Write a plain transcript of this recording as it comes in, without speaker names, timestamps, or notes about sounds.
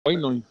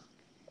Waiting on you.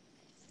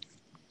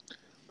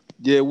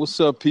 Yeah, what's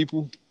up,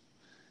 people?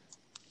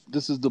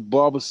 This is the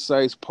Barber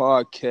Sites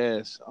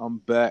podcast. I'm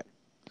back.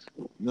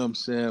 You know what I'm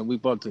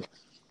saying?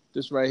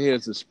 This right here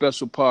is a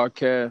special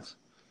podcast.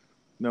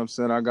 You know what I'm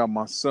saying? I got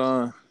my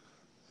son,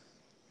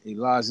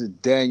 Elijah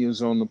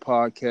Daniels, on the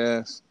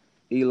podcast.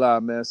 Eli,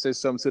 man, say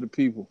something to the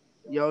people.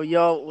 Yo,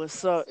 yo,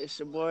 what's up? It's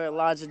your boy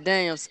Elijah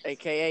Daniels,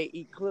 aka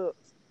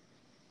Eclipse.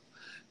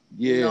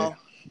 You Yeah, know,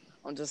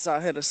 I'm just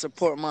out here to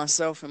support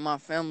myself and my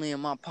family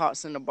and my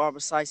pops in the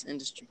barber sites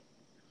industry.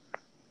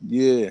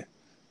 yeah.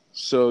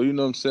 So, you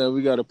know what I'm saying?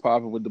 We got to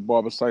pop it with the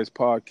Barber Sites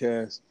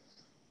podcast.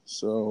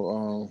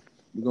 So,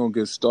 we're going to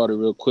get started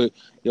real quick.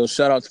 Yo,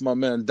 shout out to my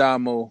man,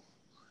 Damo. You know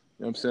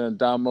what I'm saying?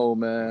 Damo,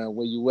 man,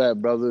 where you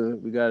at, brother?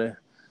 We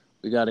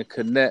gotta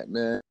connect,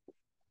 man.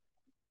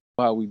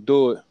 How we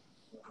do it,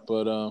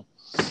 but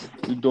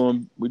we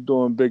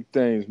doing big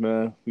things,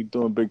 man. We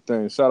doing big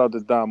things. Shout out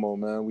to Damo,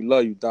 man. We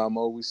love you,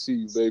 Damo. We see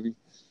you, baby. You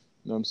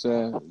know what I'm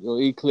saying? Yo,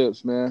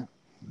 Eclipse, man.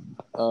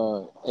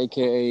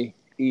 AKA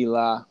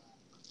Eli.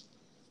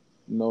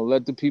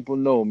 Let the people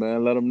know,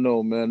 man. Let them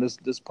know, man. This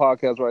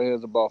podcast right here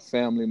is about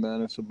family,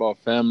 man. It's about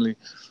family,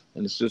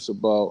 and it's just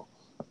about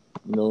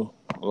a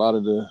lot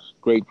of the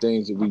great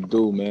things that we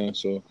do, man.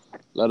 So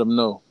let them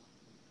know.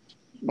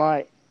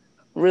 Like,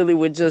 really,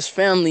 with just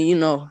family,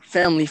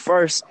 family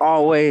first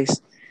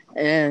always.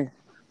 And,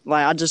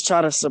 I just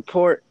try to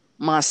support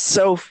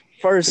myself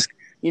first.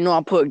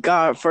 I put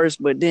God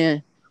first, but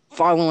then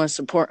following,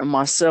 supporting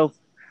myself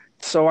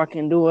so I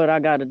can do what I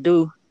got to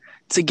do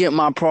to get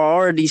my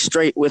priorities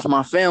straight with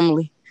my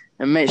family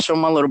and make sure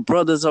my little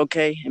brother's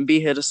okay and be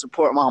here to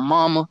support my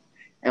mama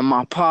and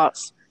my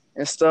pops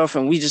and stuff.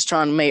 And we just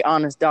trying to make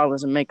honest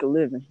dollars and make a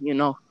living,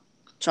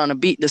 trying to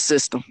beat the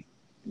system.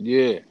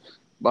 Yeah.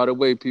 By the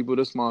way, people,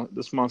 this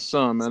my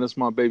son, man. This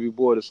my baby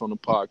boy that's on the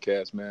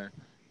podcast, man.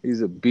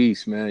 He's a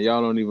beast, man.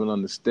 Y'all don't even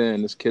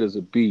understand. This kid is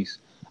a beast.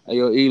 Hey,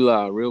 yo,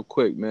 Eli, real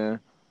quick, man.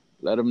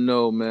 Let them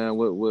know, man,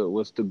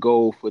 what's the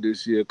goal for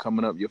this year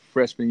coming up, your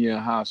freshman year in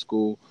high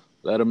school.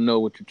 Let them know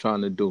what you're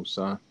trying to do,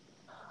 son.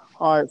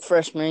 All right,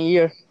 freshman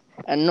year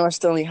at North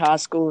Stanley High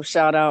School.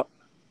 Shout out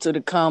to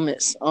the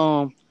Comets.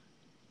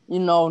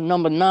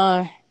 Number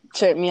 9,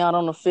 check me out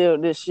on the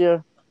field this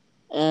year.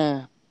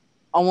 And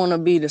I want to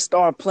be the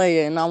star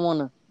player and I want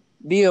to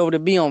be able to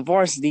be on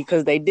varsity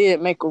because they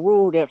did make a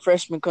rule that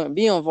freshmen couldn't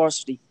be on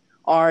varsity.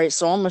 All right,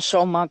 so I'm going to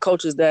show my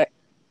coaches that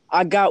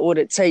I got what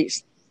it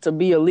takes to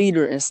be a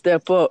leader and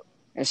step up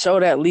and show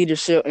that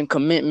leadership and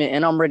commitment.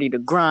 And I'm ready to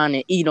grind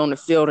and eat on the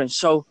field and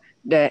show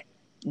that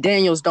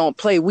Daniels don't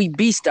play. We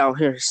beast out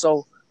here.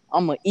 So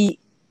I'm going to eat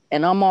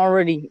and I'm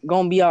already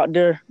going to be out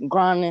there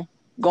grinding,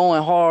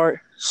 going hard,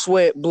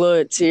 sweat,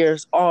 blood,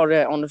 tears, all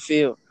that on the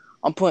field.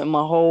 I'm putting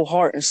my whole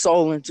heart and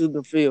soul into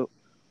the field,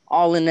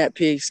 all in that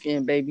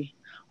pigskin, baby.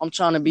 I'm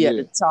trying to be at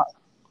Yeah. the top.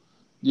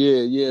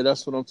 Yeah,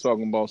 that's what I'm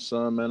talking about,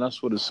 son, man.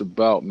 That's what it's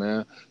about,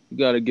 man. You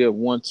got to give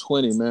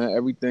 120, man.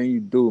 Everything you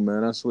do,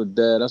 man. That's what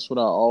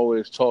I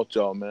always taught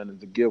y'all, man, is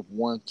to give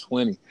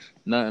 120,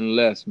 nothing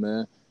less,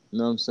 man. You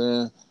know what I'm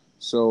saying?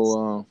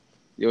 So,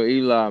 yo,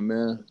 Eli,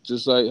 man,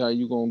 just like how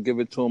you going to give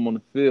it to him on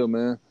the field,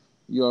 man,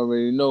 you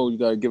already know you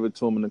got to give it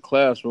to him in the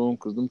classroom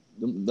because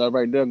that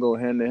right there go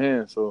hand in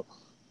hand. So,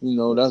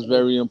 that's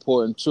very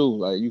important, too.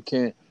 Like, you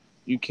can't,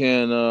 you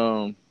can't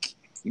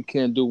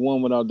do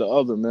one without the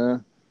other,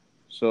 man.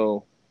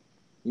 So,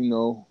 you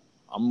know,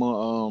 I'm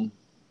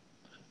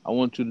I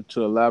want you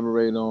to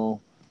elaborate on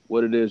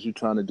what it is you're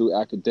trying to do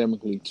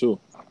academically too.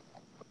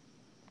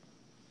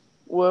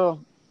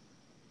 Well,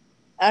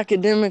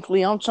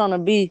 academically, I'm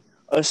not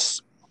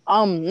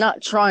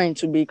trying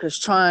to be because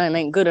trying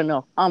ain't good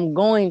enough. I'm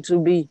going to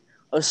be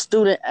a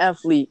student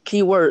athlete.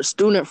 Keyword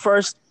student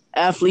first,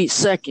 athlete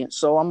second.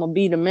 So I'm going to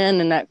be the man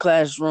in that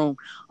classroom.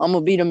 I'm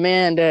going to be the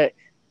man that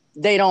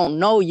they don't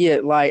know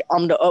yet. Like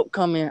I'm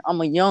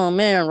a young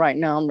man right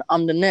now.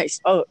 I'm the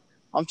next up.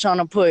 I'm trying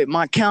to put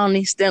my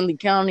county, Stanley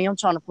County, I'm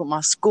trying to put my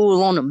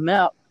school on the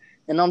map.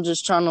 And I'm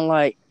just trying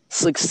to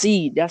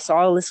succeed. That's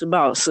all it's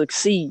about.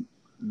 Succeed.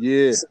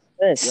 Yeah,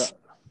 Success.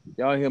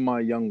 y'all hear my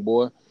young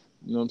boy.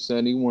 You know what I'm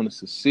saying? He want to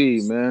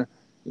succeed, man.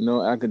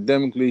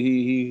 Academically,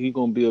 he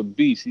gonna be a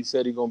beast. He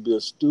said he gonna be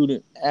a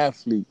student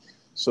athlete.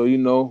 So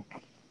young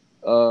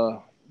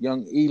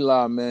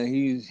Eli, man,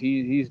 he's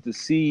the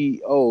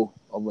CEO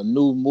of a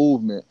new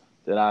movement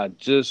that I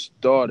just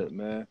started,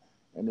 man.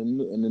 And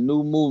the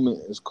new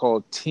movement is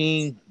called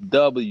Team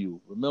W.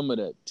 Remember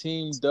that,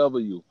 Team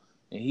W.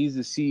 And he's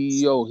the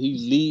CEO.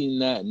 He's leading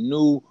that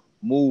new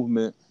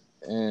movement.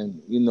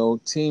 And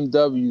Team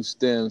W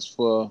stands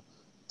for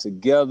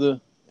Together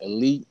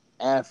Elite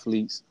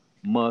Athletes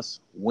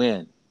Must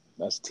Win.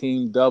 That's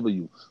Team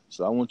W.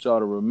 So I want y'all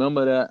to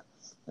remember that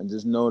and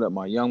just know that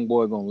my young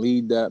boy gonna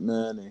lead that,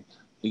 man, and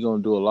he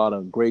gonna do a lot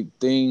of great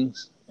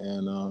things.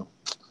 And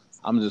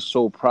I'm just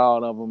so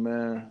proud of him,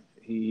 man.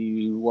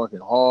 He working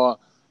hard.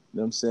 You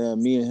know what I'm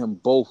saying? Me and him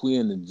both, we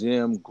in the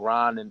gym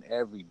grinding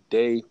every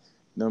day. You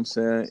know what I'm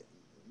saying?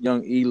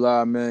 Young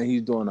Eli, man,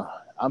 he's doing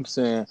I'm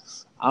saying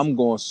I'm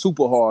going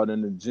super hard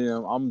in the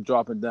gym. I'm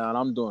dropping down.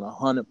 I'm doing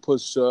 100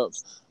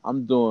 push-ups.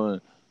 I'm doing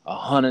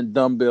 100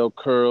 dumbbell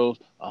curls,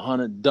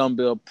 100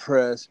 dumbbell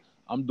press.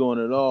 I'm doing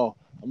it all.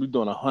 I'm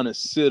doing 100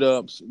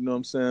 sit-ups. You know what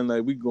I'm saying?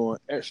 Like we going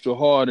extra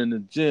hard in the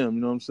gym.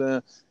 You know what I'm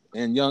saying?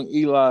 And young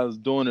Eli is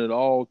doing it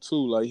all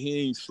too. Like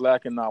he ain't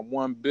slacking not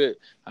one bit.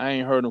 I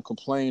ain't heard him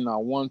complain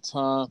not one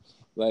time.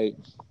 Like,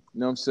 you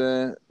know what I'm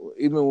saying?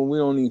 Even when we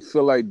don't even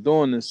feel like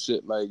doing this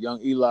shit, like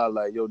young Eli,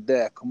 like, yo,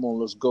 dad, come on,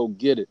 let's go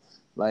get it.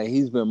 Like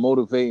he's been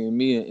motivating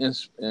me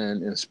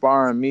and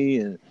inspiring me,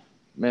 and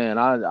man,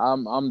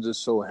 I'm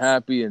just so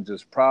happy and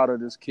just proud of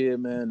this kid,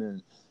 man.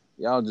 And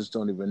y'all just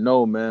don't even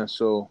know, man.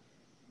 So,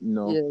 you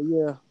know,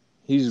 Yeah.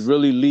 he's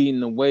really leading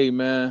the way,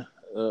 man,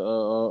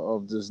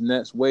 of this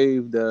next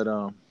wave that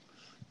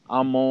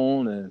I'm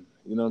on, and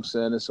you know what I'm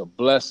saying. It's a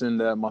blessing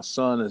that my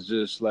son is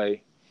just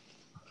like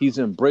he's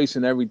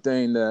embracing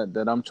everything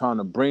that I'm trying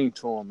to bring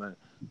to him, and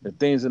the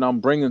things that I'm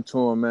bringing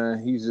to him,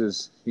 man. He's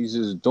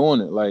just doing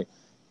it, like,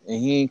 and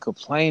he ain't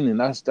complaining.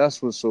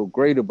 That's what's so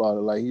great about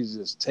it. Like he's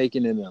just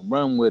taking it and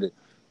run with it,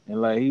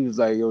 and like he was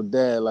like, "Yo,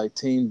 Dad, like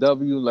Team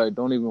W, like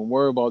don't even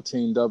worry about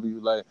Team W.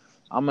 Like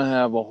I'm gonna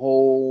have a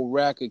whole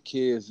rack of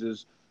kids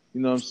just,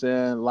 you know what I'm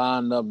saying,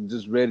 lined up,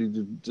 just ready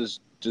to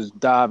just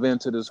dive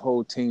into this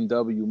whole Team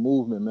W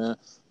movement, man."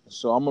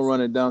 So I'm gonna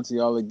run it down to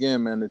y'all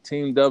again, man. The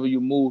Team W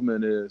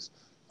movement is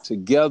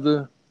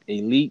together,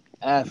 elite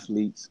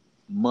athletes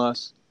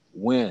must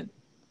win.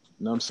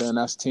 You know what I'm saying?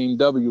 That's Team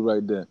W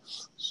right there.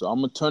 So I'm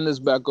going to turn this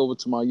back over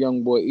to my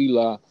young boy,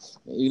 Eli.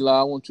 And Eli,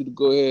 I want you to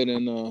go ahead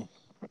and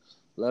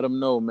let him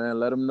know, man.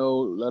 Let him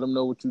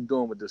know what you're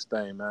doing with this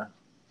thing, man.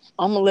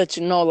 I'm gonna let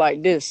you know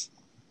like this.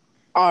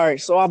 All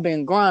right, so I've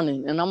been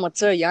grinding, and I'm gonna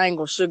tell you, I ain't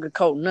gonna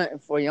sugarcoat nothing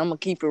for you. I'm gonna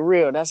keep it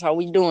real. That's how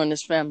we doing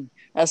this, family.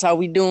 That's how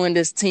we doing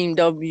this Team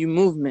W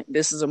movement.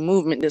 This is a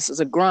movement. This is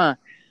a grind.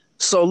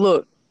 So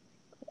look,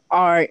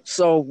 all right.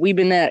 So we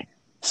been at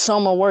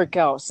summer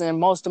workouts, and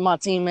most of my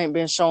teammates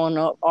been showing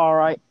up. All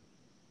right,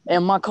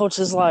 and my coach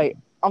is like,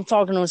 I'm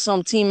talking to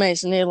some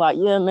teammates, and they're like,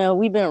 "Yeah, man,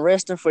 we been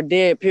resting for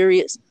dead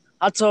periods."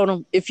 I told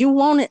them, if you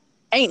want it,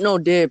 ain't no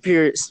dead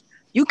periods.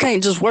 You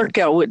can't just work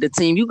out with the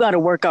team. You got to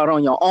work out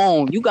on your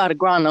own. You got to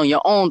grind on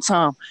your own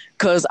time.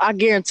 Because I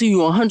guarantee you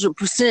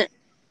 100%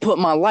 put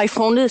my life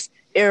on this,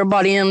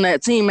 everybody in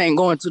that team ain't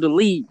going to the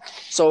league.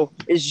 So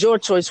it's your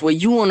choice where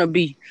you want to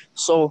be.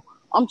 So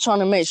I'm trying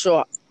to make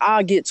sure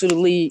I get to the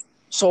league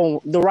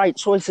so the right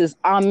choices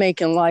I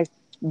make in life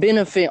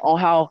benefit on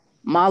how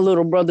my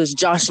little brothers,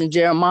 Josh and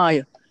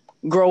Jeremiah,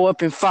 grow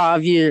up in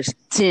 5 years,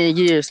 10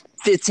 years,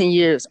 15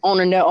 years,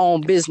 owning their own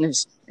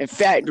business and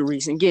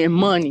factories and getting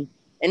money.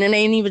 And it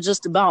ain't even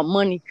just about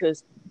money,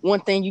 because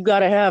one thing you got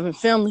to have in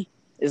family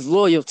is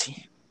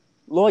loyalty.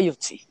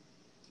 Loyalty,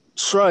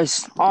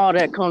 trust, all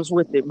that comes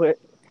with it. But,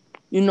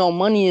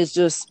 money is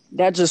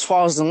just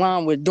falls in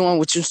line with doing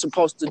what you're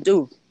supposed to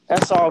do.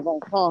 That's all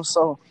going to come.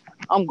 So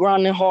I'm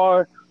grinding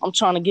hard. I'm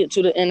trying to get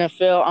to the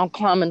NFL. I'm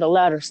climbing the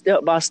ladder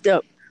step by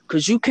step,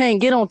 because you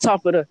can't get on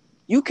top of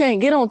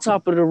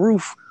the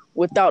roof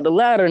without the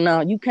ladder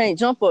now. You can't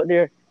jump up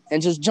there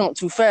and just jump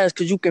too fast,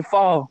 because you can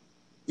fall.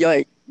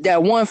 Like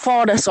that one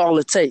fall, that's all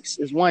it takes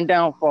is one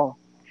downfall.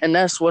 And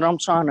that's what I'm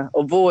trying to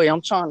avoid.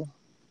 I'm trying to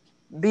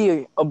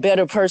be a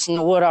better person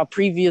than what I've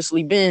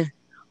previously been.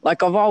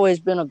 Like I've always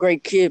been a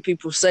great kid,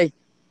 people say,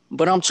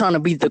 but I'm trying to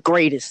be the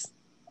greatest.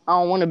 I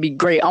don't want to be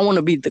great. I want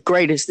to be the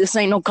greatest. This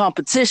ain't no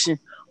competition,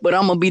 but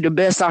I'm gonna be the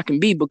best I can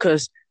be,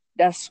 because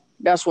that's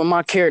where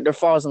my character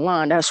falls in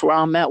line. That's where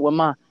I'm at with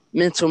my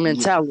mental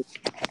mentality.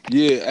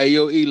 Yeah. Hey,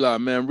 yo, Eli,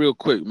 man, real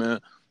quick,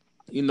 man.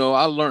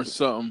 I learned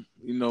something,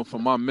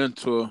 from my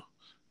mentor,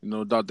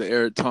 Dr.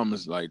 Eric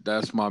Thomas. Like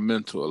that's my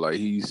mentor. Like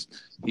he's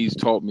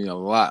taught me a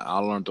lot. I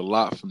learned a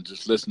lot from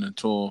just listening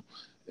to him.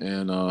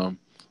 And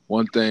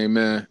one thing,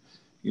 man,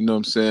 you know what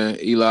I'm saying,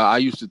 Eli, I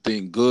used to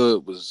think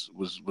good was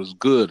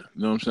good.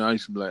 You know what I'm saying? I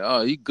used to be like,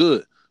 oh, he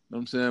good. You know what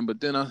I'm saying? But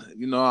then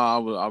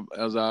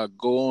as I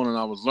go on and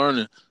I was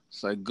learning,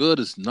 it's like good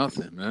is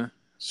nothing, man.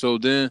 So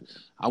then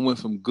I went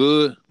from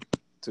good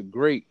to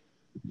great,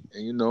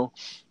 and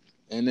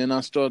and then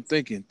I started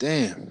thinking,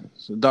 damn.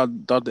 So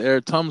Dr.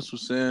 Eric Thomas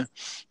was saying,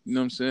 you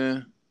know what I'm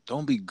saying?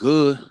 Don't be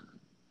good,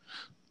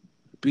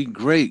 be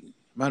great.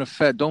 Matter of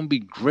fact, don't be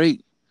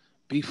great,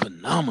 be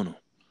phenomenal.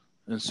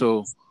 And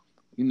so,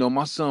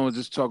 my son was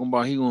just talking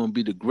about he want to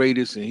be the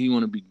greatest and he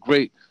want to be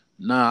great.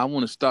 Nah, I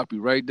want to stop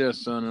you right there,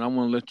 son, and I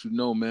want to let you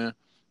know, man,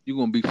 you're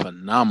going to be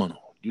phenomenal.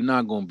 You're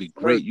not going to be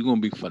great. You're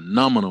going to be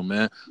phenomenal,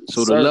 man.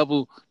 So the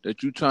level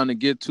that you're trying to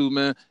get to,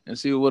 man, and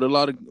see what a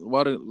lot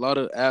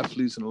of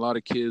athletes and a lot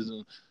of kids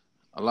and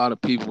a lot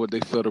of people, what they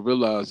fail to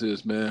realize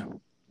is, man,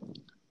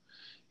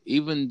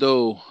 even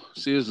though,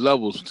 see, there's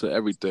levels to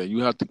everything.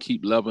 You have to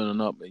keep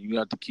leveling up and you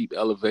have to keep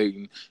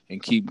elevating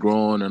and keep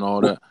growing and all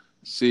that.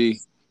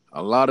 See,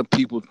 a lot of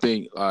people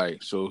think, all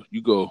right, so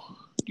you go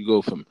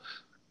from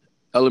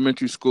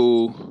elementary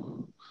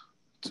school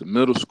to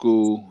middle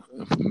school,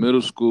 and from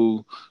middle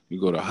school,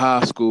 you go to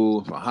high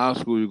school. From high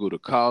school, you go to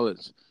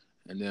college.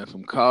 And then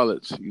from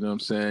college, you know what I'm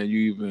saying,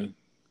 you even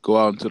go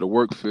out into the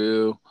work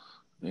field.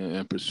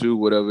 and pursue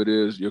whatever it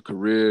is, your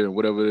career and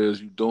whatever it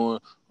is you're doing,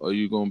 or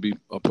you're gonna be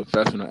a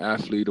professional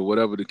athlete or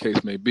whatever the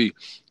case may be.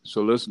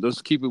 So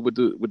let's keep it with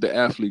the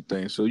athlete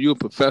thing. So you're a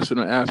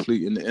professional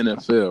athlete in the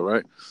NFL,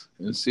 right?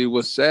 And see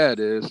what's sad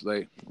is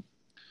like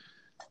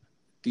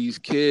these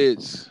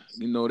kids,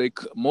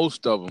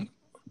 most of them,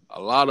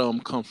 a lot of them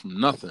come from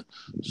nothing.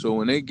 So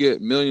when they get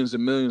millions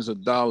and millions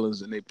of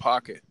dollars in their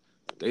pocket,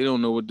 they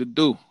don't know what to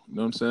do. You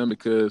know what I'm saying?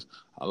 Because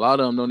a lot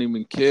of them don't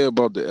even care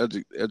about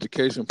the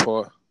education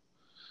part.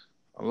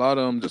 A lot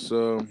of them just,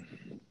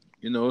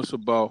 it's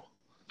about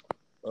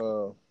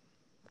uh,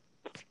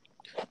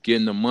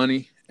 getting the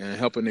money and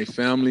helping their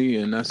family,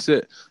 and that's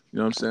it. You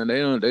know what I'm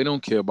saying? They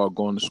don't care about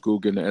going to school,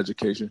 getting an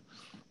education.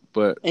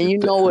 But And you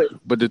know what?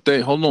 but the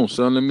thing, hold on,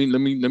 son. Let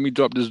me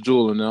drop this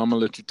jewel, and then I'm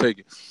gonna let you take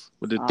it.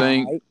 But the All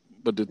thing, right.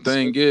 but the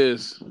thing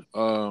is,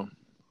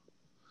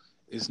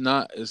 it's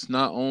not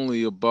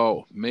only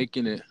about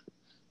making it.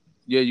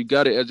 Yeah, you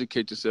got to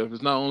educate yourself.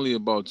 It's not only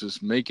about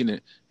just making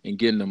it and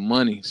getting the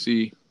money.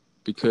 See,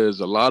 because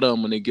a lot of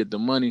them, when they get the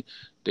money,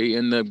 they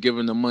end up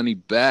giving the money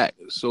back.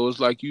 So it's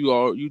like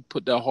you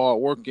put that hard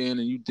work in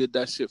and you did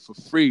that shit for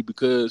free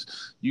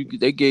because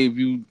they gave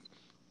you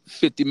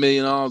 $50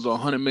 million or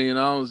 $100 million,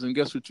 and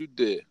guess what you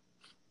did?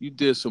 You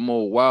did some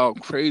old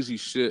wild, crazy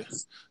shit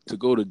to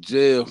go to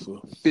jail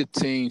for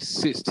 15,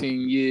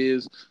 16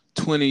 years,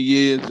 20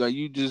 years. Like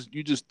you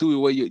just threw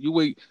away you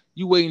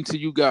wait until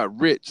you got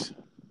rich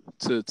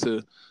to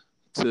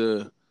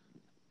to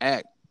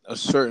act a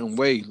certain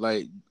way.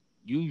 Like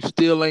you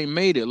still ain't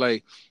made it.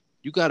 Like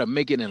you gotta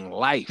make it in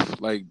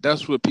life. Like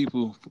that's what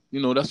people,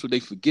 that's what they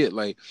forget.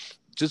 Like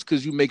just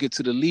because you make it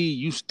to the league,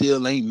 you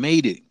still ain't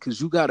made it.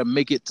 Because you gotta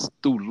make it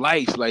through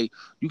life. Like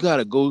you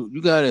gotta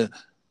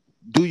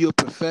do your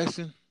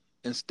profession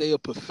and stay a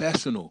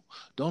professional.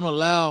 Don't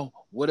allow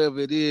whatever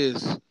it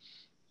is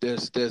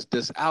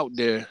that's out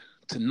there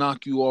to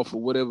knock you off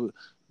or whatever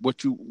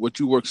what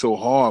you work so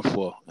hard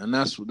for. And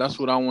that's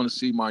what I want to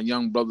see my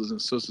young brothers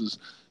and sisters,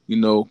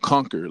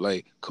 conquer.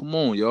 Like, come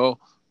on, y'all.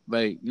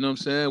 Like, you know what I'm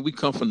saying? We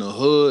come from the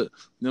hood,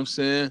 you know what I'm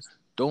saying?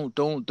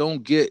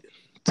 Don't get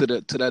to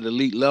that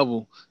elite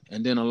level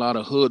and then a lot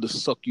of hood to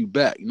suck you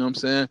back. You know what I'm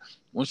saying?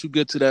 Once you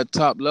get to that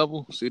top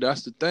level, see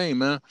that's the thing,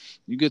 man.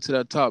 You get to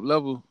that top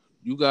level,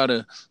 you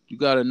gotta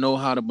know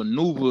how to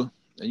maneuver,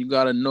 and you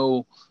gotta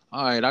know,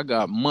 all right, I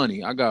got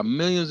money. I got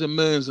millions and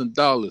millions of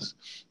dollars.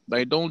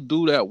 Like, don't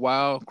do that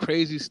wild,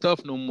 crazy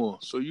stuff no more.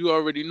 So you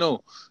already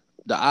know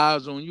the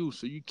eyes on you.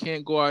 So you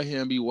can't go out here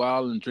and be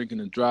wild and drinking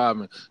and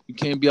driving. You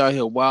can't be out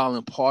here wild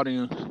and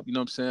partying, you know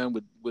what I'm saying,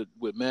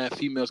 with mad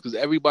females, because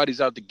everybody's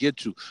out to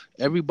get you.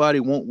 Everybody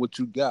want what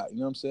you got. You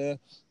know what I'm saying?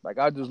 Like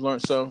I just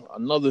learned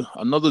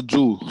another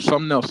jewel,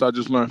 something else I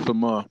just learned from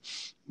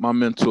my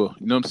mentor.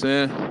 You know what I'm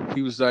saying?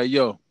 He was like,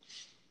 yo,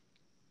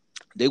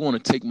 they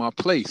want to take my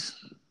place.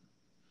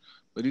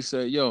 But he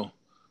said, yo,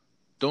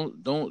 don't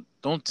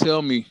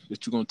tell me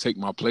that you're gonna take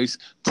my place.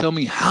 Tell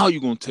me how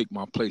you're gonna take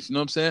my place. You know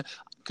what I'm saying?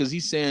 Because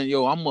he's saying,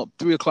 yo, I'm up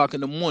 3 o'clock in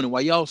the morning.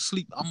 While y'all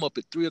sleep, I'm up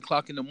at 3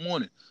 o'clock in the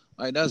morning.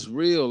 Like that's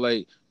real.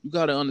 Like you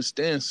gotta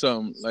understand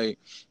something. Like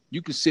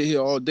you can sit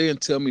here all day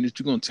and tell me that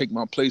you're gonna take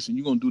my place and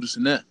you're gonna do this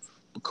and that.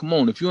 But come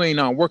on, if you ain't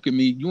outworking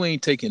me, you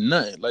ain't taking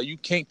nothing. Like you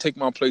can't take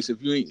my place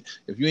if you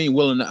ain't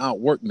willing to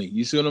outwork me.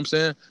 You see what I'm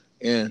saying?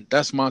 And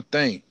that's my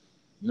thing.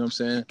 You know what I'm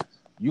saying?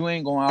 You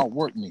ain't gonna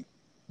outwork me.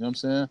 You know what I'm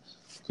saying?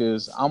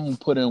 Because I'm gonna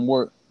put in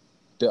work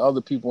that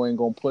other people ain't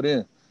gonna put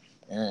in,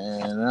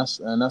 and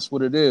that's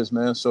what it is,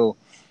 man. So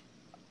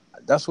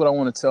that's what I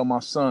want to tell my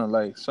son.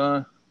 Like,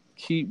 son,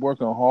 keep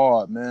working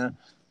hard, man.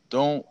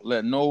 Don't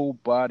let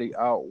nobody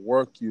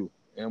outwork you.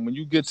 And when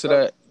you get to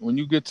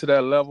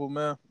that level,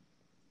 man,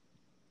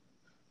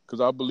 because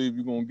I believe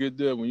you're gonna get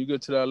there. When you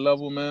get to that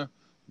level, man,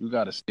 you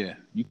gotta stay.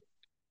 You know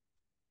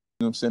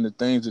what I'm saying? The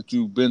things that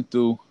you've been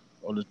through,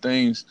 or the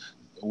things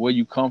where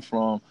you come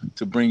from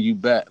to bring you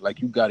back.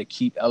 Like you got to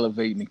keep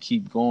elevating and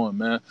keep going,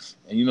 man.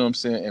 And you know what I'm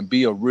saying? And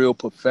be a real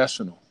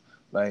professional.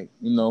 Like,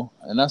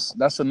 and that's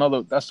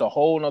a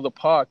whole nother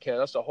podcast.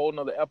 That's a whole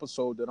nother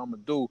episode that I'm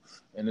gonna do.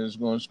 And it's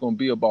gonna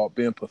be about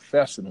being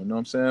professional. You know what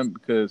I'm saying?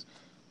 Because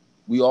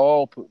we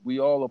all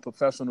are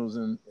professionals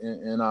in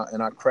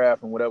our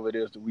craft and whatever it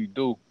is that we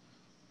do.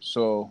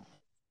 So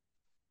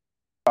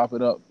chop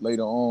it up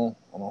later on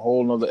a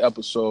whole nother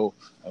episode,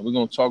 and we're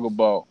gonna talk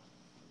about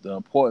the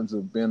importance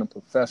of being a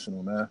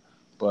professional, man.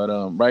 But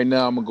right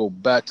now, I'm gonna go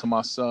back to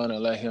my son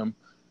and let him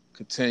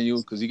continue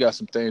because he got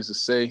some things to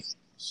say.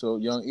 So,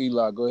 young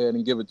Eli, go ahead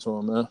and give it to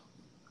him, man.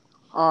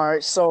 All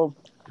right. So,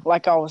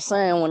 like I was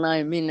saying, when I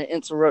didn't mean to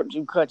interrupt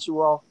you, cut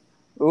you off,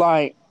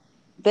 like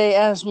they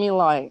asked me,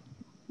 like,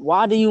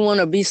 why do you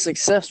want to be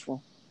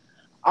successful?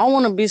 I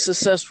want to be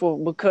successful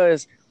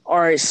because, all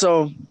right,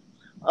 so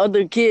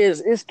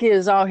it's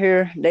kids out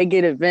here, they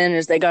get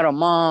advantage. They got a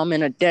mom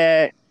and a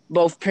dad,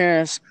 both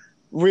parents,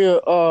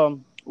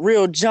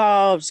 real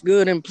jobs,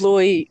 good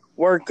employee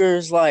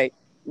workers, like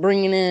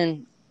bringing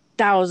in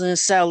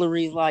thousands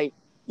salaries, like,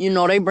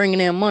 they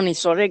bringing in money,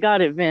 so they got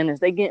advantage.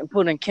 They getting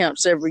put in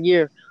camps every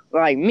year.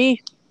 Like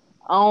me,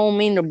 I don't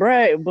mean to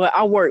brag, but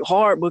I work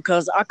hard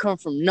because I come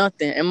from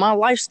nothing. And my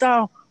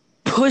lifestyle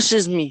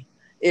pushes me.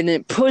 And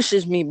it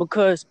pushes me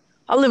because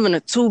I live in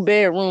a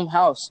 2-bedroom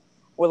house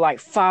with like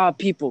 5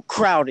 people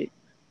crowded.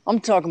 I'm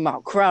talking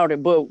about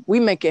crowded, but we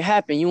make it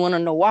happen. You want to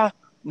know why?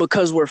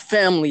 Because we're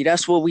family.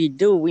 That's what we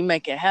do. We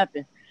make it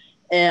happen.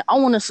 And I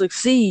want to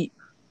succeed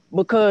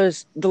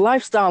because the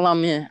lifestyle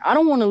I'm in, I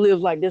don't want to live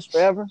like this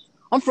forever.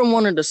 I'm from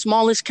one of the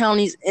smallest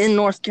counties in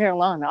North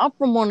Carolina. I'm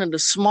from one of the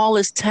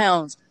smallest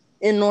towns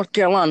in North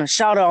Carolina.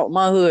 Shout out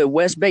my hood,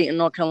 West Baton,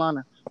 North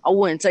Carolina. I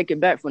wouldn't take it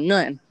back for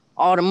nothing.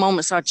 All the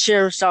moments I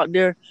cherish out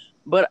there,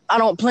 but I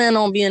don't plan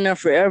on being there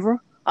forever.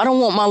 I don't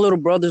want my little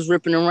brothers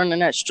ripping and running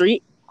that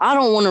street. I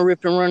don't want to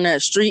rip and run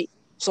that street.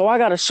 So I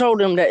got to show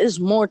them that it's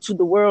more to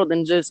the world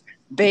than just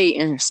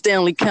Baton,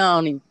 Stanley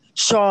County,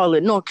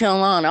 Charlotte, North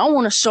Carolina. I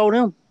want to show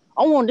them.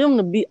 I want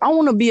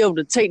to be able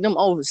to take them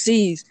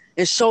overseas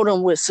and show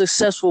them what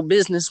successful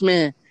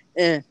businessmen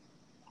and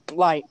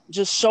like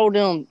just show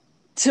them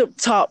tip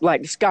top,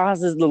 like the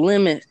skies is the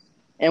limit.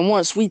 And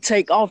once we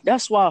take off,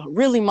 that's why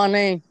really my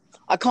name,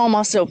 I call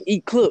myself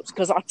Eclipse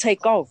because I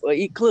take off or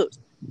Eclipse,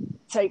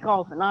 take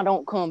off and I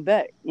don't come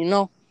back, you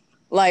know?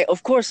 Like,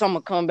 of course I'm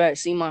going to come back,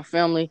 see my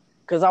family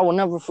because I will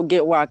never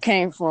forget where I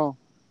came from.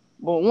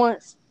 But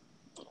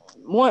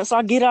once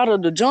I get out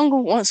of the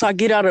jungle, once I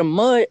get out of the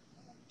mud,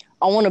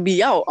 I want to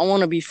be out. I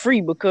want to be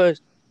free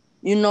because,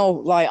 you know,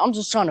 like I'm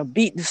just trying to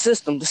beat the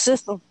system. The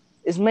system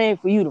is made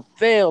for you to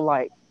fail.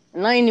 Like,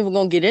 and I ain't even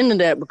going to get into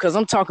that because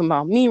I'm talking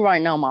about me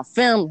right now, my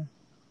family.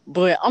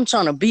 But I'm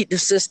trying to beat the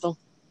system,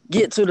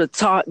 get to the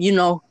top, you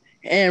know.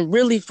 And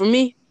really for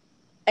me,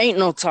 ain't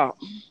no top.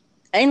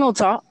 Ain't no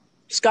top.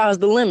 Sky's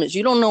the limits.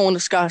 You don't know when the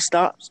sky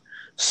stops.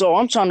 So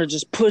I'm trying to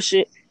just push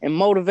it and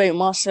motivate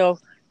myself,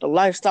 the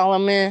lifestyle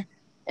I'm in.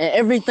 And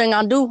everything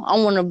I do, I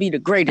want to be the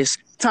greatest.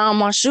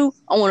 Time I shoot,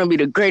 I want to be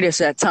the greatest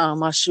at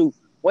time I shoot.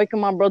 Waking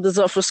my brothers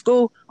up for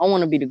school, I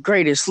want to be the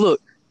greatest. Look,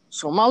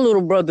 so my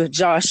little brother,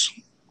 Josh,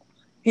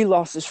 he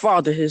lost his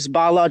father, his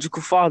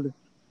biological father,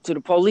 to the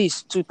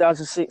police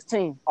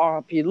 2016,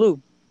 RIP Lou.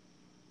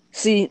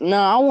 See,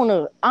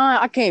 now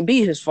I can't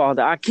be his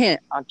father. I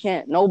can't.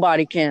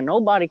 Nobody can.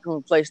 Nobody can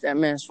replace that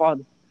man's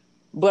father.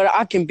 But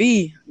I can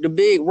be the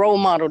big role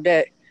model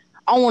that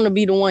I want to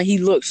be the one he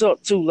looks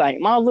up to. Like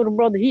my little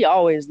brother, he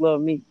always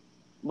loved me.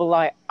 But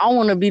like, I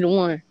want to be the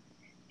one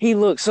he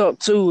looks up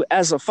to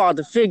as a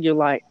father figure.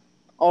 Like,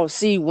 oh,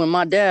 see, when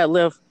my dad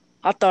left,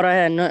 I thought I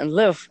had nothing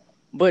left.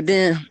 But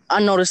then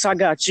I noticed I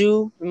got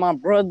you and my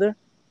brother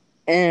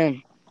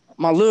and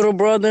my little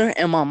brother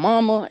and my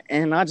mama,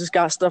 and I just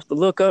got stuff to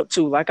look up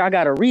to. Like I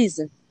got a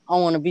reason I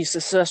want to be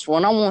successful,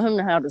 and I want him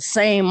to have the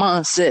same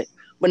mindset,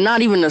 but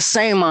not even the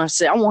same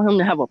mindset. I want him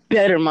to have a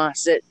better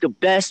mindset, the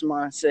best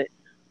mindset.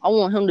 I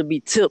want him to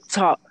be tip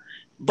top.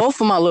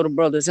 Both of my little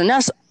brothers, and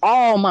that's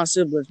all my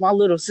siblings. My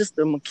little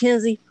sister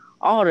Mackenzie,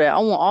 all that. I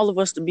want all of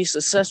us to be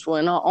successful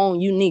in our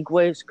own unique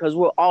ways because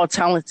we're all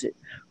talented.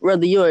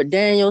 Whether you're a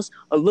Daniels,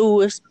 a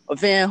Lewis, a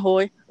Van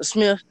Hoy, a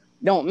Smith,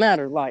 don't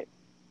matter. Like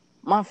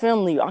my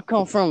family, I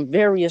come from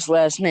various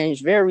last names,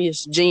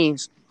 various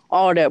genes,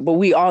 all that, but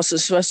we all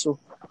successful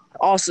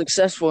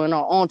in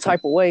our own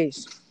type of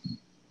ways.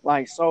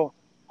 Like, so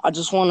I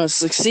just want to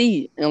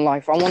succeed in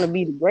life. I want to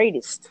be the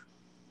greatest.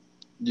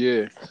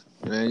 Yeah,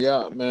 man.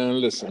 Y'all,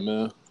 man. Listen,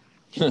 man.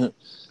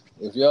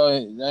 If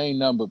that ain't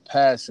nothing but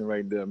passion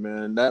right there,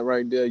 man. That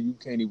right there, you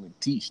can't even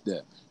teach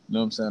that. You know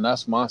what I'm saying?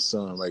 That's my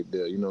son right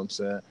there. You know what I'm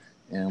saying?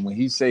 And when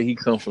he say he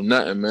come from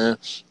nothing, man,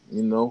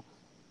 you know,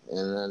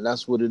 and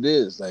that's what it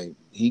is. Like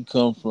he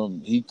cut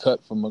from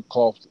a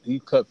cloth. He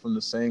cut from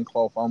the same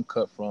cloth I'm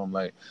cut from.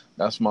 Like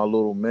that's my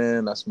little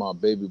man. That's my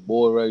baby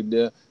boy right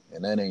there.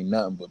 And that ain't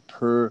nothing but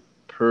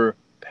pure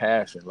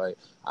passion. Like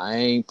I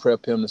ain't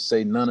prep him to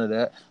say none of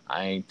that.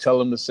 I ain't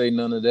tell him to say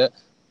none of that.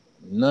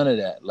 None of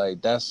that.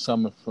 Like that's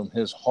coming from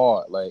his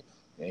heart. Like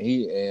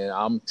and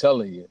I'm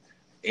telling you,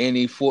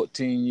 any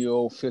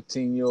 14-year-old,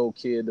 15-year-old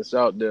kid that's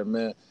out there,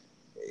 man,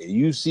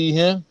 you see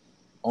him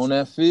on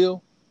that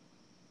field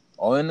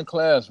or in the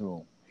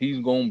classroom, he's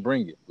gonna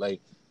bring it. Like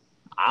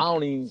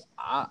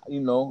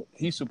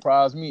he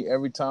surprised me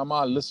every time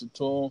I listen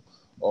to him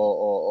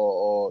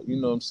or you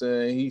know what I'm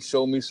saying, he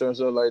showed me certain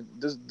stuff like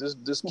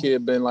this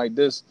kid been like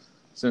this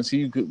since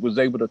he was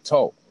able to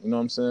talk. You know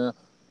what I'm saying?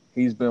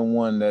 He's been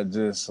one that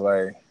just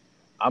like,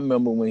 I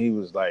remember when he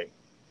was like,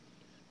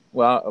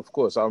 well, of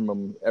course I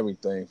remember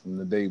everything from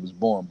the day he was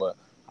born, but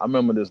I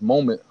remember this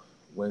moment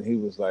when he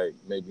was like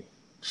maybe,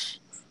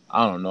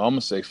 I don't know, I'm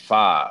gonna say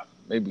 5,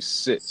 maybe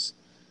 6.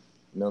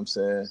 You know what I'm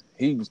saying?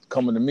 He was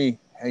coming to me,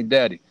 hey,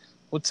 daddy,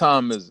 what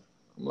time is it?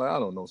 I'm like, I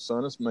don't know,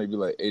 son. It's maybe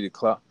like 8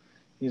 o'clock.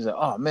 He's like,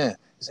 oh, man,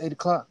 it's 8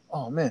 o'clock?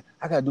 Oh, man,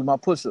 I got to do my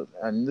push-ups.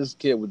 And this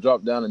kid would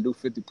drop down and do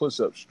 50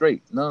 push-ups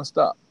straight,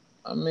 nonstop.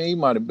 I mean, he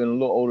might have been a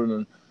little older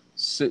than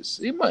 6.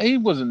 He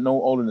wasn't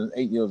no older than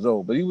 8 years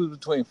old, but he was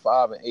between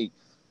 5 and 8.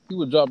 He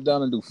would drop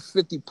down and do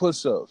 50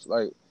 push-ups.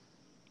 Like,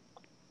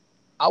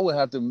 I would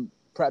have to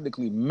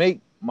practically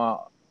make my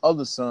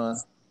other son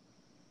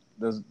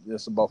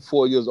that's about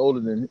 4 years older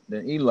than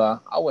Eli,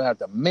 I would have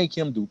to make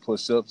him do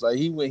push-ups. Like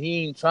he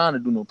ain't trying to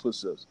do no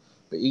push-ups.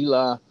 But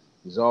Eli,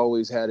 he's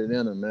always had it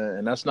in him, man.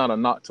 And that's not a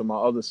knock to my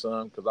other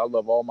son, because I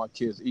love all my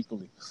kids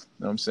equally. You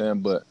know what I'm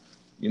saying? But,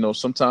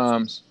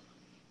 sometimes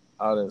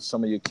out of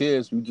some of your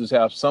kids, you just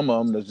have some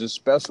of them that's just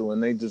special,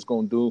 and they just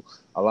going to do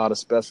a lot of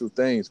special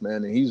things,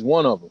 man. And he's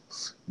one of them.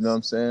 You know what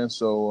I'm saying?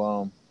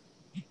 So,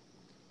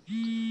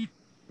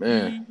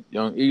 man,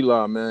 young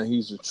Eli, man,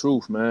 he's the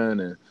truth, man.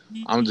 And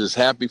I'm just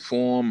happy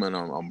for him, and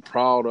I'm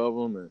proud of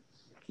him. And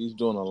he's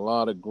doing a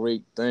lot of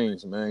great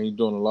things, man. He's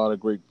doing a lot of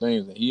great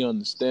things. And he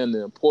understands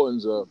the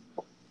importance of,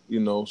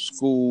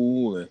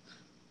 school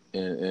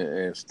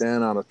and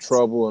staying out of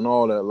trouble and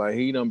all that. Like,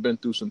 he done been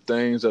through some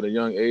things at a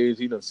young age.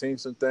 He done seen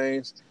some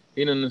things.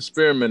 He done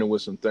experimented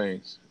with some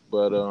things.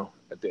 But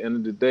at the end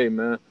of the day,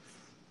 man,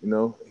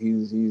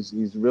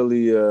 he's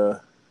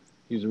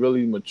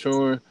really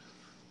maturing.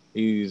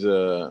 He's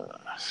a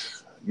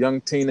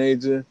young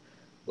teenager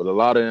with a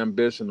lot of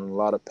ambition and a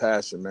lot of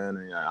passion, man.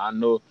 And I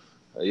know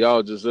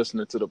y'all just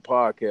listening to the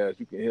podcast,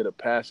 you can hear the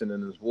passion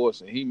in his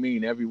voice, and he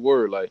mean every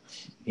word. Like,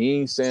 he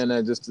ain't saying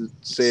that just to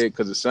say it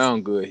because it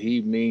sounds good.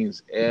 He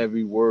means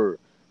every word.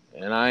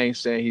 And I ain't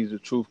saying he's the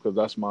truth because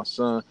that's my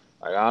son.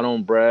 Like, I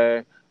don't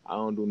brag. I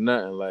don't do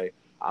nothing. Like,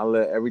 I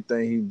let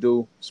everything he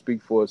do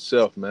speak for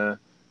itself, man.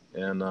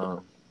 And,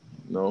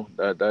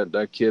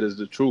 that kid is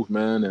the truth,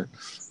 man. And,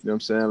 you know what I'm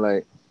saying?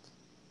 Like,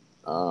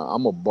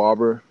 I'm a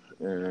barber,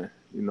 and,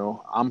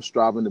 I'm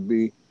striving to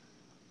be,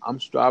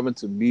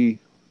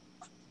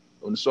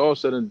 when it's all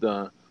said and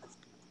done,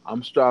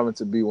 I'm striving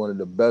to be one of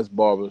the best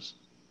barbers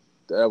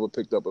that ever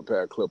picked up a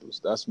pair of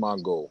clippers. That's my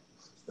goal.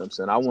 You know what I'm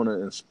saying? I want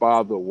to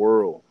inspire the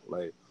world.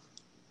 Like,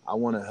 I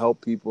want to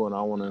help people, and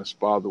I want to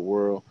inspire the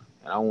world.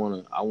 And I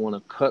want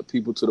to cut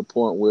people to the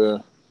point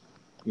where,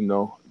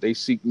 they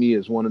seek me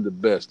as one of the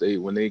best.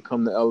 When they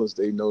come to Ellis,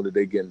 they know that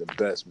they're getting the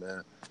best,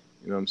 man.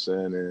 You know what I'm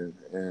saying?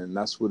 And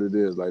that's what it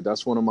is. Like,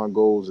 that's one of my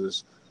goals,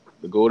 is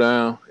to go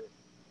down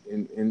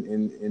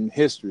in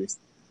history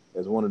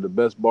as one of the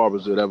best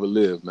barbers that ever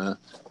lived, man.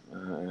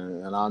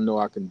 And I know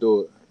I can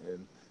do it.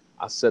 And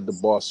I set the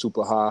bar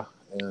super high,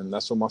 and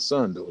that's what my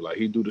son do. Like,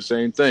 he do the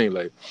same thing.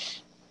 Like,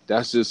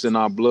 that's just in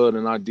our blood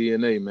and our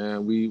DNA,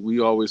 man. We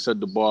always set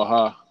the bar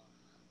high,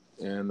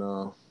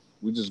 and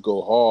we just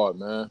go hard,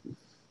 man.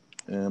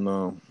 And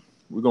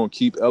we're going to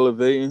keep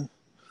elevating.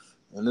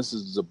 And this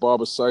is the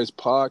Barber Sites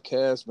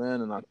podcast,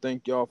 man. And I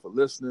thank y'all for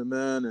listening,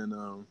 man.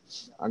 And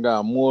I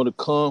got more to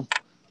come.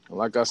 And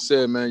like I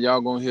said, man,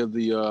 y'all going to hear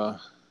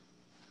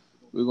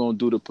we're going to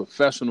do the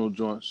professional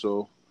joint.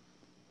 So,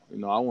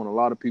 I want a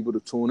lot of people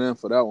to tune in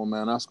for that one,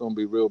 man. That's going to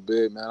be real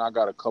big, man. I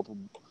got a couple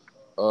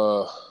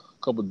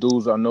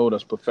dudes I know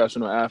that's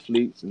professional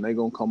athletes, and they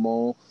going to come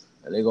on,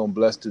 and they going to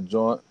bless the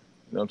joint.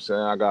 You know what I'm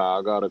saying? I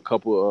got a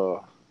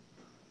couple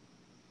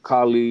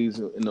colleagues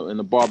in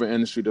the barber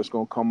industry that's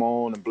going to come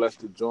on and bless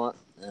the joint.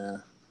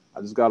 And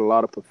I just got a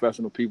lot of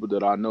professional people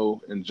that I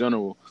know in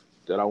general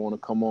that I want to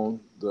come on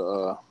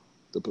the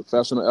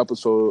professional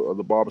episode of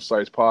the Barber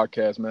Sites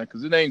podcast, man,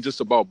 because it ain't just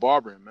about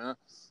barbering, man. You know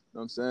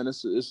what I'm saying?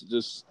 It's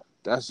just,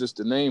 that's just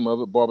the name of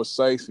it, Barber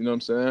Sites, you know what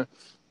I'm saying?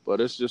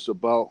 But it's just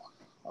about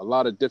a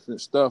lot of different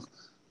stuff,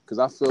 because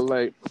I feel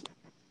like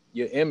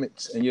your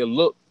image and your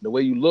look, the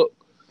way you look,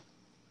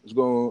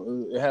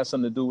 it has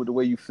something to do with the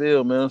way you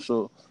feel, man.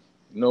 So,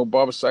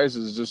 Barber Sites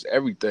is just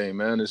everything,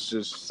 man. It's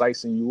just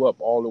sizing you up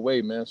all the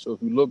way, man. So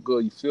if you look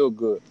good, you feel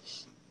good.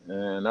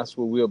 And that's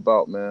what we're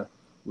about, man.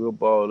 We're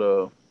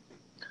about,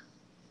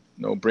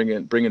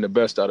 bringing the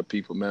best out of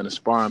people, man.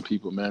 Inspiring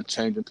people, man.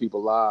 Changing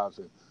people's lives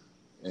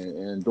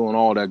and doing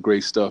all that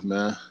great stuff,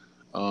 man.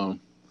 I'm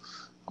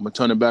going to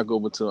turn it back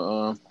over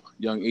to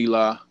young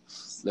Eli.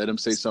 Let him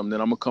say something.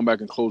 Then I'm going to come back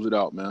and close it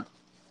out, man.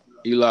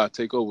 Eli,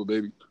 take over,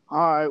 baby. All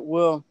right,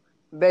 well,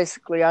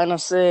 basically, I done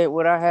said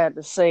what I had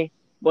to say,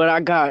 but I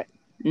got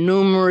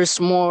numerous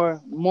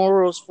more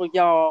morals for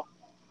y'all.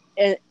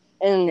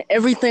 And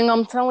everything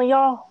I'm telling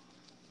y'all,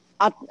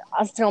 I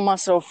tell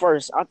myself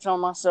first. I tell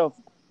myself,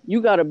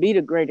 you got to be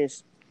the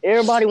greatest.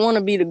 Everybody want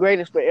to be the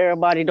greatest, but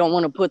everybody don't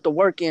want to put the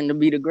work in to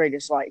be the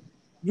greatest. Like,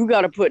 you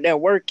got to put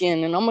that work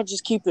in, and I'm going to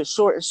just keep it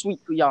short and sweet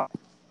for y'all.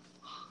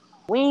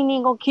 We ain't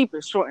even going to keep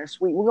it short and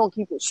sweet. We're going to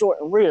keep it short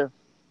and real.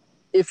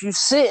 If you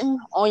sitting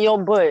on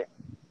your butt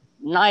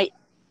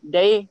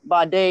day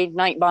by day,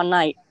 night by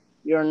night,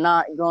 you're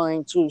not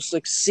going to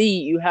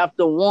succeed. You have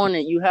to want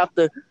it. You have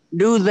to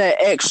do that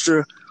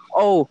extra.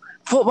 Oh,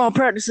 football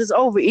practice is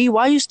over. E,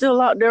 why you still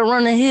out there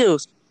running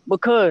hills?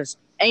 Because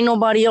ain't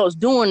nobody else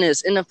doing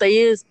this. And if they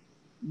is,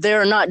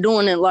 they're not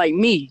doing it like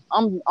me.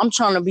 I'm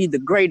trying to be the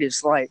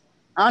greatest. Like,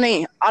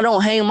 I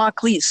don't hang my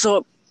cleats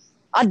up.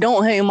 I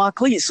don't hang my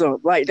cleats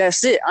up. Like,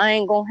 that's it. I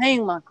ain't gonna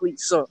hang my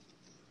cleats up.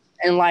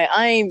 And like,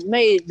 I ain't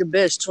made the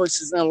best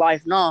choices in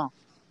life now,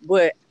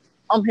 but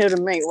I'm here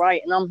to make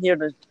right, and I'm here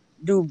to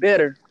do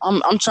better.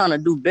 I'm trying to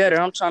do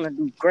better. I'm trying to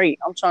do great.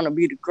 I'm trying to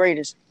be the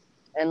greatest,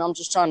 and I'm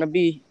just trying to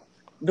be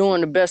doing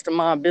the best of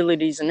my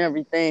abilities and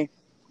everything.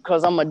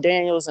 because I'm a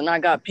Daniels and I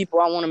got people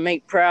I want to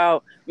make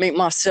proud, make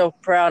myself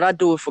proud. I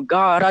do it for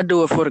God. I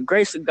do it for the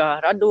grace of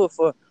God. I do it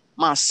for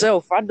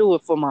myself. I do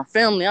it for my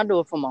family. I do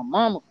it for my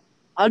mama.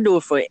 I do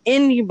it for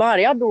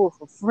anybody. I do it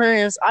for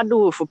friends. I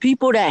do it for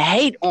people that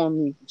hate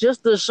on me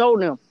just to show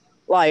them.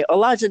 Like,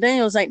 Elijah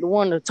Daniels ain't the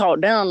one to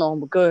talk down on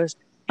because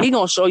he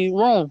going to show you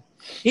wrong.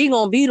 He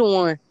going to be the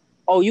one.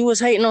 Oh, you was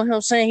hating on him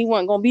saying he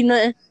wasn't going to be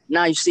nothing?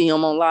 Now you see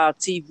him on live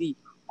TV,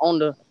 on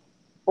the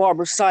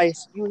Barbara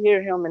Sykes. You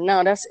hear him, and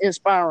now that's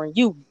inspiring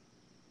you.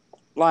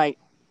 Like,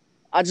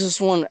 I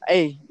just want to,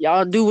 hey,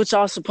 y'all do what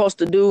y'all supposed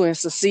to do and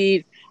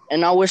succeed.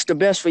 And I wish the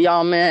best for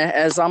y'all, man,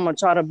 as I'm going to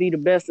try to be the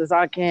best as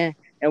I can.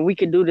 And we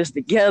can do this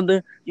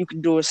together. You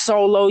can do it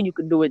solo. You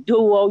can do it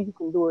duo. You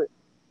can do it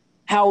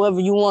however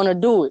you want to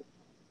do it.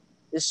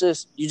 It's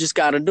just, you just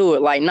got to do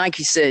it. Like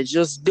Nike said,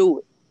 just do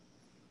it.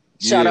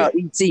 Shout out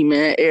ET,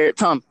 man, Eric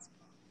Thomas.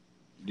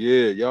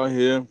 Yeah, y'all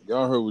hear?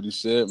 Y'all heard what he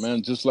said,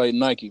 man. Just like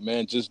Nike,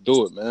 man. Just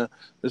do it, man.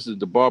 This is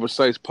the Barbara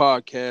Sykes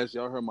podcast.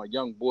 Y'all heard my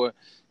young boy,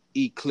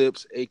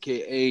 Eclipse,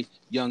 a.k.a.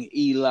 Young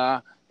Eli,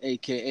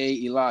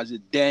 a.k.a. Elijah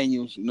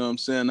Daniels. You know what I'm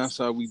saying? That's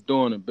how we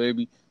doing it,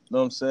 baby. You know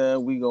what I'm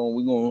saying? We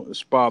gonna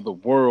inspire the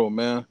world,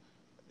 man.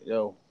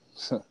 Yo,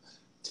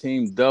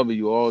 Team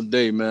W all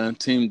day, man.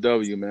 Team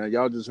W, man.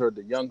 Y'all just heard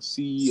the young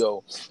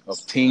CEO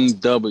of Team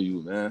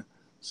W, man.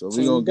 So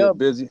we gonna get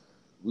busy.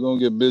 We're going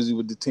to get busy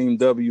with the Team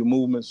W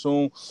movement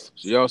soon. So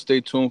y'all stay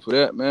tuned for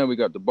that, man. We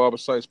got the Barbara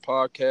Sykes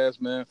podcast,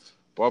 man.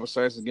 Barbara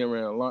Sykes is getting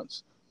ready to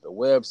launch the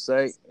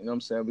website. You know what I'm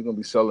saying? We're going to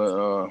be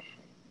selling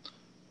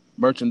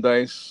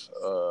merchandise.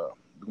 We're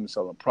going to be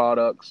selling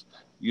products.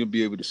 You'll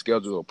be able to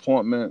schedule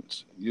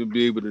appointments. You'll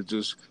be able to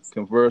just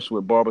converse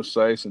with Barbara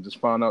Sykes and just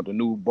find out the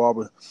new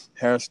barber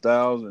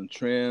hairstyles and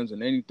trends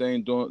and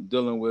anything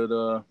dealing with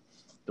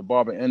the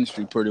barber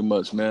industry pretty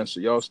much, man. So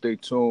y'all stay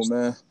tuned,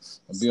 man,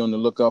 and be on the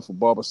lookout for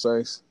Barbara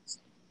Sykes.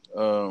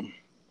 And,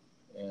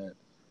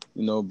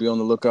 you know, be on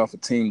the lookout for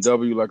Team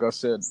W. Like I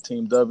said,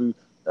 Team W,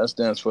 that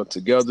stands for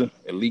Together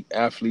Elite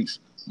Athletes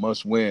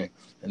Must Win.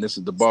 And this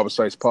is the Barbara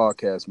Sykes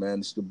podcast,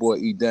 man. This is the boy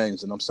E.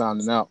 Daniels, and I'm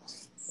signing out.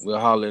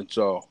 We'll holler at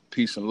y'all.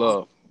 Peace and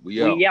love.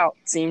 We out.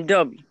 Team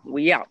W.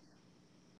 We out.